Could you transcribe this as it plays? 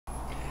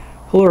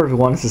Hello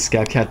everyone, this is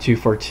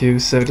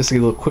ScoutCat242. So just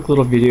a quick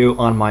little video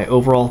on my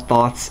overall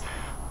thoughts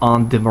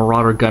on the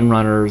Marauder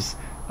Gunrunners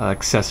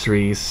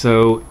accessories.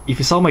 So if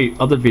you saw my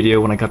other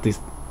video when I got this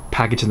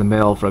package in the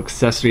mail for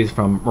accessories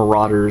from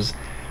Marauders,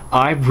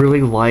 I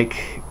really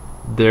like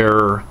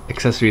their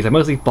accessories. I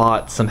mostly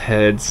bought some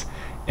heads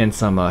and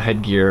some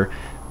headgear,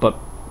 but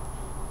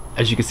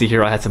as you can see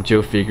here, I had some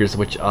Joe figures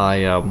which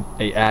I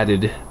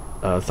added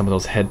some of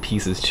those head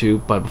pieces to.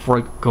 But before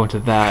I go into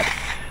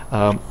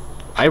that,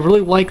 I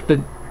really like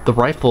the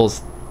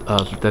rifles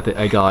that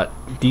I got.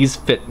 These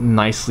fit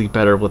nicely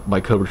better with my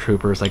Cobra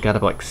Troopers. I got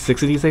about like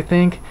 6 of these, I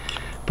think,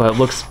 but it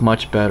looks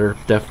much better.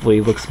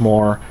 Definitely looks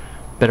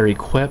better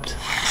equipped.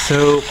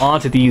 So on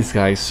to these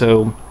guys.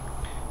 So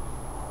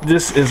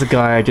this is a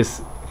guy I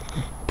just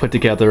put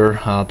together.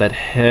 That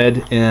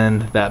head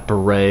and that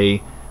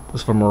beret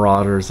was from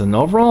Marauders, and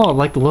overall I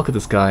like the look of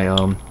this guy.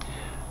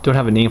 Don't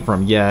have a name for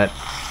him yet.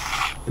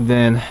 And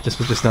then just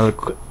another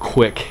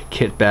quick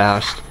kit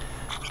bashed.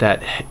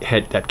 That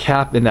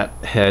cap and that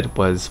head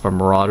was from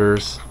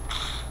Marauders.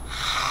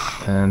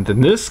 And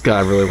then this guy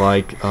I really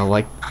like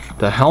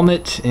the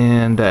helmet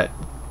and that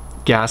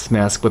gas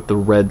mask with the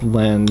red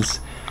lens,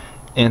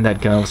 and that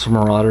gun was from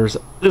Marauders.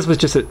 This was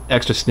just an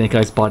extra Snake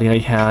Eyes body I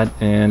had,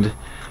 and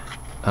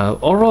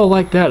overall I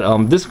like that.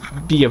 This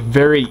would be a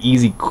very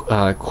easy,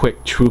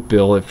 quick troop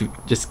build if you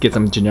just get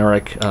some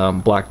generic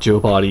Black Joe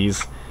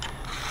bodies.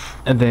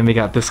 And then we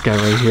got this guy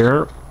right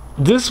here.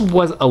 This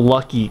was a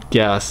lucky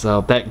guess.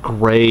 That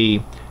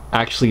gray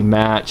actually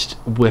matched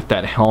with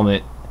that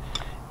helmet,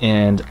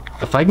 and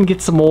if I can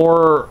get some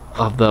more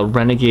of the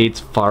Renegades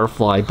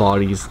Firefly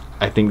bodies,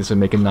 I think this would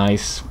make a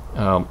nice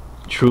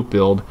troop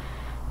build.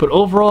 But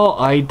overall,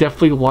 I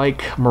definitely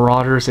like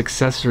Marauders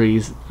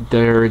accessories.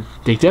 They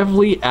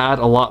definitely add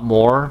a lot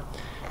more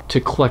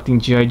to collecting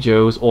G.I.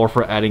 Joes, or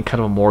for adding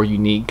kind of a more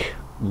unique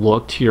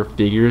look to your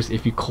figures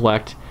if you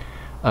collect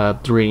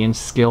 3-inch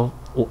scale.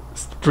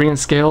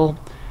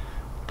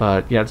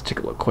 But yeah, let's take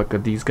a look quick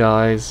at these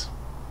guys.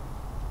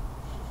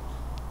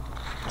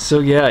 So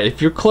yeah,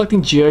 if you're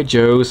collecting G.I.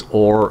 Joes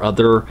or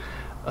other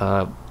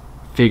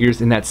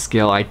figures in that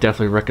scale, I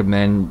definitely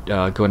recommend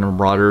going to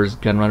Marauders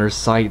Gunrunners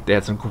site. They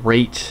have some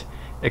great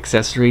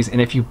accessories,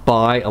 and if you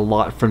buy a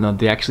lot from them,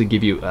 they actually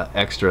give you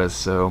extras.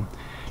 So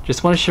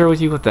just want to share with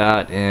you with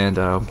that, and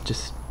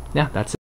yeah, that's it.